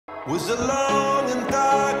Was a long and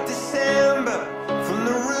dark December. From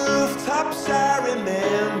the rooftops I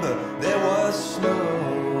remember there was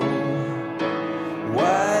snow,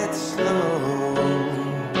 white snow.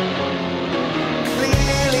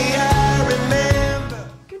 Clearly I remember.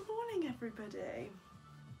 Good morning everybody.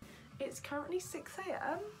 It's currently 6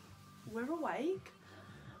 AM. We're awake.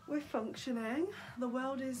 We're functioning. The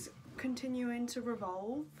world is continuing to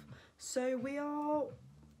revolve. So we are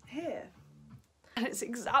here. And it's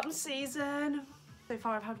exam season. So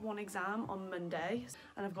far I've had one exam on Monday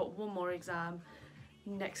and I've got one more exam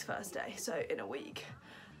next Thursday, so in a week.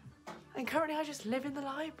 And currently I just live in the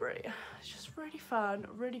library. It's just really fun,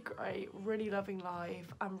 really great, really loving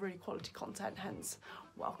life and really quality content, hence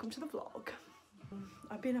welcome to the vlog.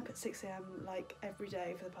 I've been up at 6 AM like every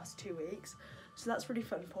day for the past 2 weeks, so that's really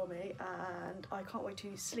fun for me and I can't wait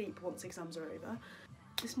to sleep once exams are over.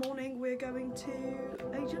 This morning we're going to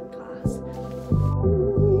a gym class.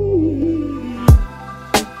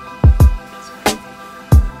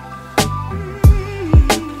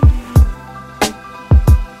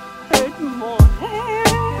 Good morning.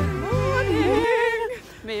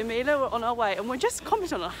 Me and Mila were on our way and we're just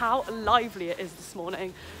commenting on how lively it is this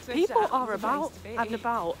morning. People are about and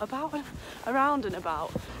about, around and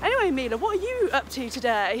about. Anyway, Mila, what are you up to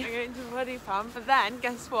today? I'm going to Woody Farm, but then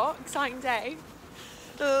guess what? Exciting day.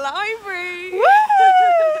 Library! Woo!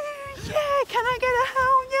 Yeah, can I get a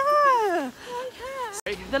hell yeah?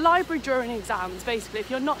 Yeah. The library during exams, basically, if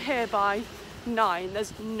you're not here by 9,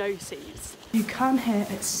 there's no seats. You come here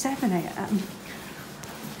at 7 AM.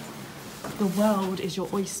 The world is your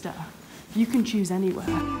oyster. You can choose anywhere.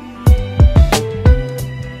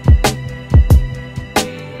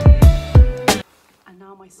 And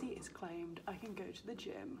now my seat is claimed. I can go to the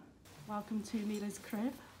gym. Welcome to Mila's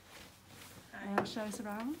crib. Show us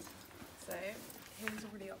around. So here's a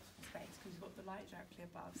really optimal space because you've got the light directly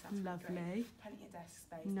above. So that's Lovely. Great. Plenty of desk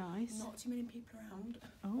space. Nice. Not too many people around.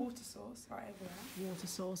 Oh. Water source right over there. Water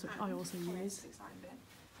source, which I also use. Exciting bit.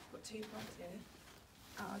 Got 2 plugs here.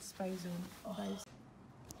 Our disposal. Oh.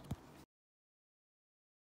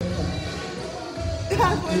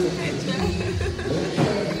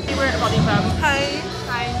 We're at Body Firm. Hi.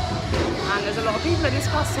 Hi. And there's a lot of people in this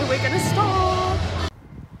class, so we're going to start.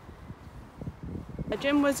 The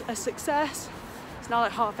gym was a success. It's now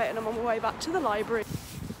like 8:30 and I'm on my way back to the library.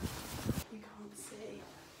 You can't see,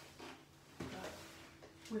 but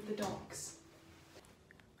with the dogs.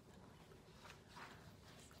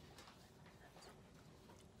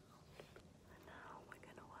 And now we're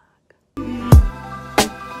going to work.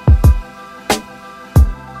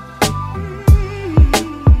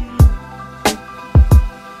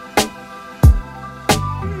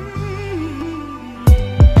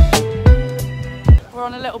 We're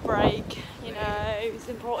on a little break, you know, it's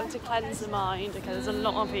important to cleanse the mind because there's a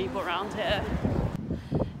lot of people around here.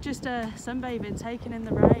 Just sunbathing, taking in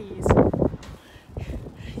the rays.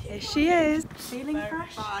 Here she is, feeling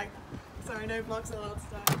fresh. Bye. Sorry, no vlogs allowed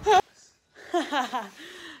today.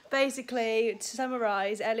 Basically, to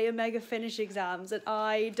summarise, Ellie and Mega finish exams and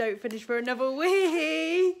I don't finish for another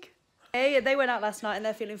week. Hey, they went out last night and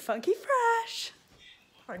they're feeling funky fresh.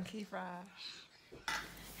 Funky fresh.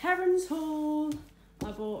 Heron's Hall. I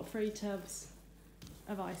bought 3 tubs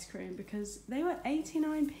of ice cream because they were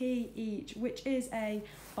 89p each, which is a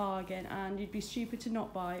bargain, and you'd be stupid to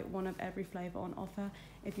not buy one of every flavour on offer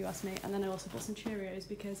if you ask me. And then I also bought some Cheerios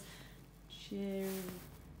because cheer.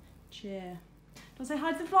 Don't say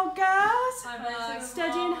hi to the vlog, girls. Hi,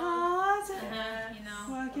 Studying hard, you know,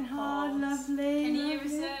 working hard, lovely. Can you lovely.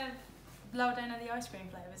 reserve lowdown of the ice cream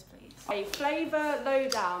flavours, please? A flavour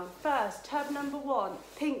lowdown. First, tub number 1,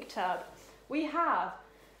 pink tub. We have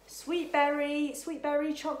sweet berry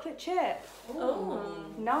chocolate chip. Oh,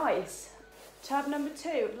 Nice. Tub number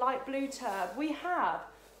 2, light blue tub. We have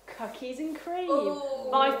cookies and cream. Oh,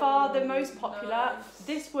 By far the most popular. nice.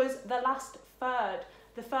 This was the last third.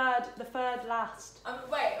 The third last.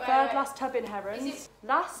 wait. Third last tub in Herons. Is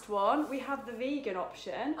Last one, we have the vegan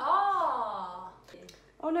option. Oh.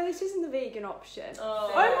 Oh no, this isn't the vegan option.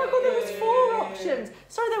 Oh. Oh my god, there was 4 options.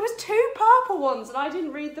 Sorry, there was 2 purple ones and I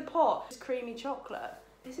didn't read the pot. It's creamy chocolate.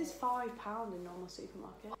 This is £5 in normal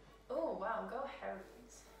supermarket. Oh wow, go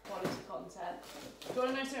Herons. Quality content. Do you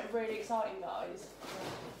want to know something really exciting, guys?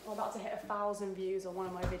 I'm about to hit 1,000 views on one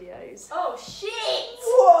of my videos. Oh shit!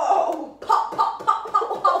 Whoa! Pop, pop, pop,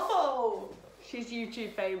 pop, pop! Whoa. She's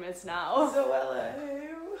YouTube famous now. So hello.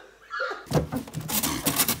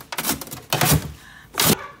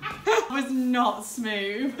 That was not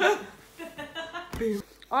smooth.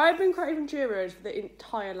 I've been craving Cheerios for the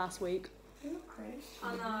entire last week. You're not crazy.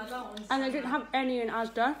 Oh no, I don't want to. And they didn't have any in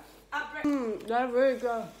Asda. They're really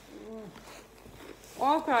good.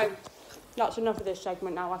 Okay, that's enough of this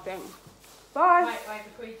segment now, I think. Bye. Right,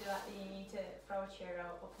 before you do that, you need to throw a chair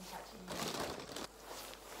out up and catch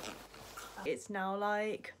it. It's now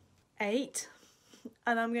like 8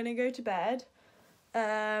 and I'm gonna go to bed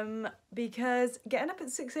because getting up at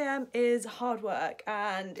 6 AM is hard work,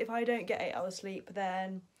 and if I don't get 8 hours sleep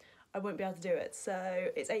then I won't be able to do it. So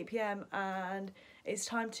it's 8 PM and it's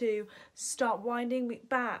time to start winding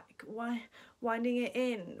back, winding it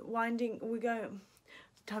in,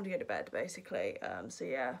 time to go to bed basically. So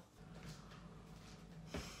yeah.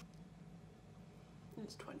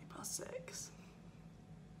 It's 6:20.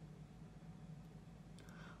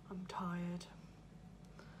 I'm tired.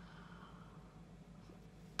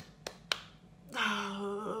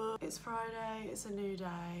 It's Friday, it's a new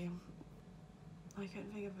day. I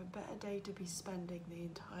can't think of a better day to be spending the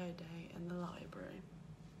entire day in the library.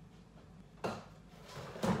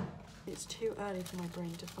 It's too early for my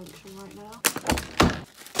brain to function right now.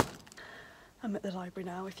 I'm at the library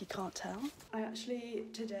now, if you can't tell. I actually,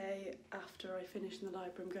 today, after I finish in the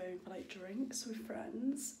library, I'm going for like drinks with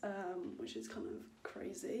friends, which is kind of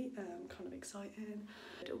crazy, kind of exciting.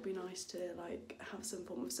 It'll be nice to like have some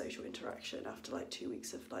form of social interaction after like 2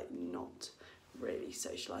 weeks of like not really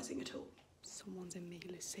socialising at all. Someone's in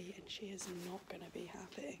Mila's seat and she is not gonna be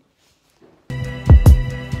happy.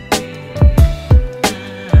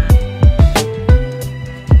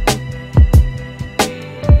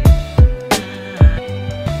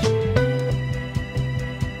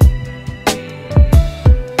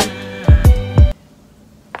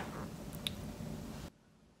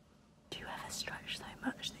 Stretch so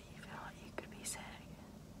much that you feel like you could be sick.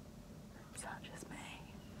 Is that just me?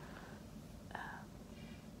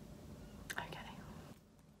 Okay.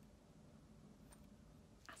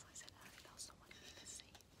 As I said earlier, there was someone in the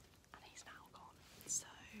seat and he's now gone. So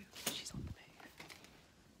she's on the move.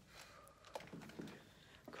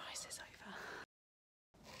 Crisis over.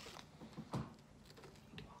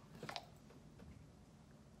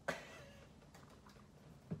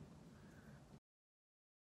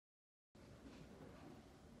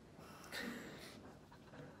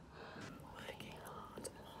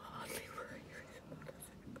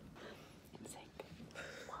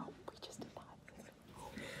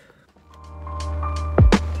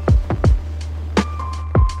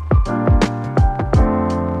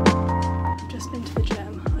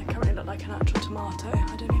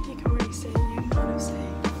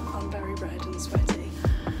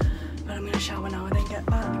 Shower now and then get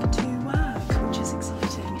back to work, which is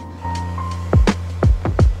exciting.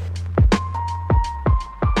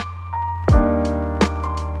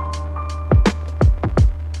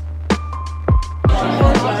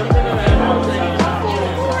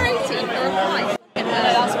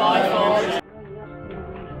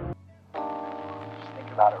 Just think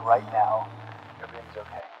about it right now. Everything's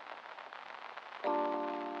okay.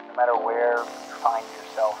 No matter where you find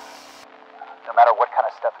yourself, no matter what kind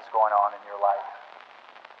of stuff is going on in your life,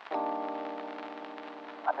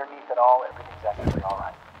 underneath it all, everything's actually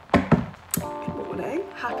alright. Good morning,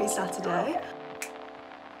 happy Saturday.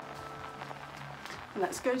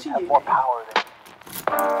 Let's go to You have uni. more power than you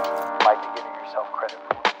might be giving yourself credit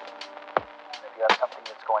for. And if you have something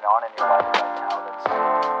that's going on in your life right now that's...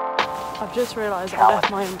 I've just realised I left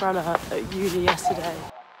my umbrella at uni yesterday.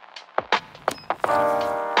 It's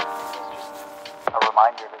just a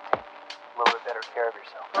reminder to take a little bit better care of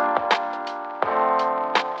yourself.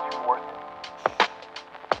 You're worth it.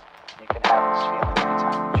 You can have this feeling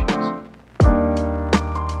anytime you choose.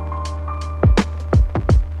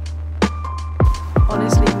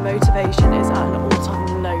 Honestly, motivation is at an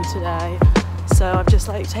all-time low today. So I've just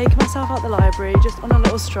like taken myself out the library, just on a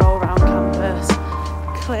little stroll around campus,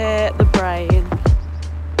 clear the brain.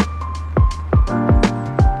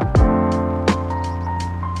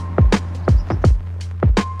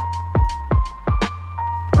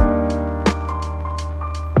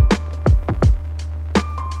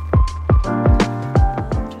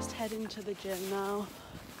 To the gym now,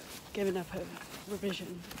 giving up a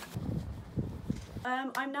revision.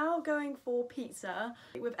 I'm now going for pizza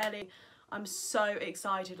with Ellie. I'm so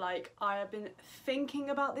excited, like I have been thinking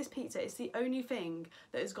about this pizza. It's the only thing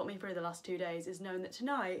that has got me through the last 2 days, is knowing that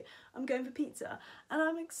tonight I'm going for pizza and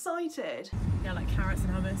I'm excited. Yeah, like carrots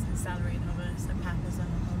and hummus and celery and hummus and peppers and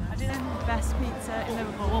hummus. I did the best pizza in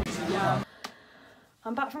Liverpool. Yeah.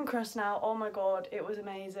 I'm back from Crust now. Oh my god, it was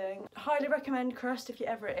amazing. Highly recommend Crust if you're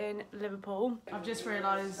ever in Liverpool. I've just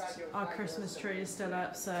realised our Christmas tree is still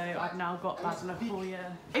up, so I've now got bad luck for you.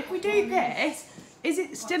 If we do this, is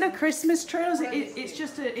it still a Christmas tree, or is it's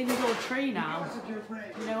just an indoor tree now? You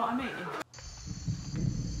know what I mean?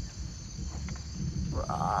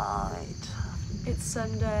 Right, it's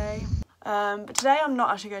Sunday. But today I'm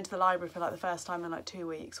not actually going to the library for like the first time in like 2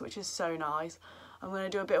 weeks, which is so nice. I'm going to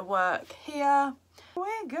do a bit of work here.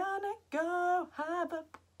 We're gonna go have a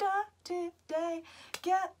productive day,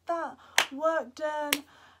 get that work done,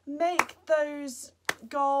 make those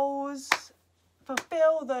goals,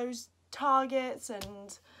 fulfill those targets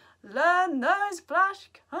and learn those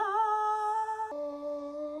flashcards.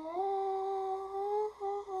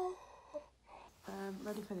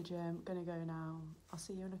 Ready for the gym, gonna go now. I'll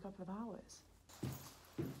see you in a couple of hours.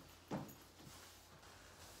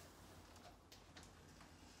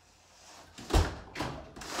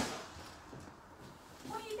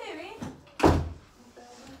 What are you doing?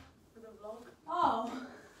 For the vlog. Oh.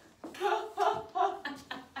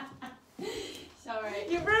 Sorry.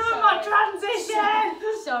 You ruined my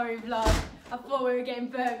transition! Sorry, vlog. I thought we were getting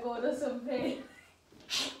burgled or something.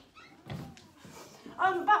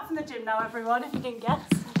 I'm back from the gym now, everyone, if you didn't guess.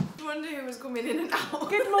 I wonder who was coming in and out.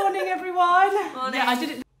 Good morning, everyone. Morning. Yeah, I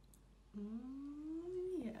didn't.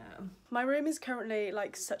 Yeah. My room is currently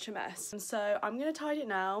like such a mess, so I'm gonna tidy it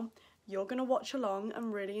now. You're gonna watch along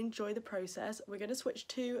and really enjoy the process. We're gonna switch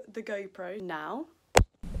to the GoPro now.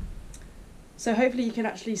 So hopefully you can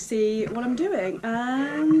actually see what I'm doing,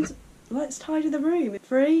 and let's tidy the room.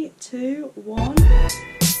 3, 2, 1.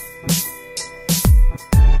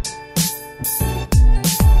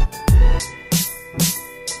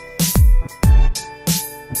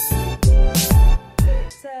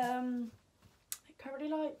 Currently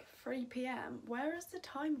like 3 PM. Where has the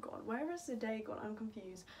time gone? Where has the day gone? I'm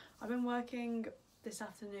confused. I've been working this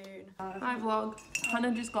afternoon. Hi vlog.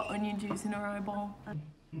 Hannah just got onion juice in her eyeball.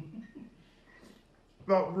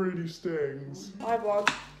 That really stings. Hi vlog.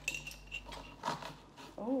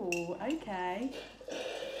 Oh, okay.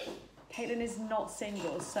 Caitlin is not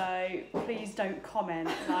single, so please don't comment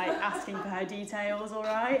like asking for her details,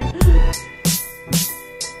 alright?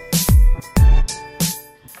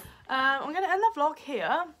 I'm going to end the vlog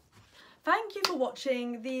here. Thank you for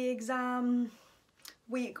watching the exam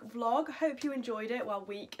week vlog. Hope you enjoyed it. Well,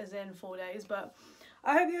 week as in 4 days, but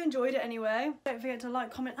I hope you enjoyed it anyway. Don't forget to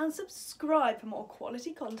like, comment and subscribe for more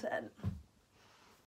quality content.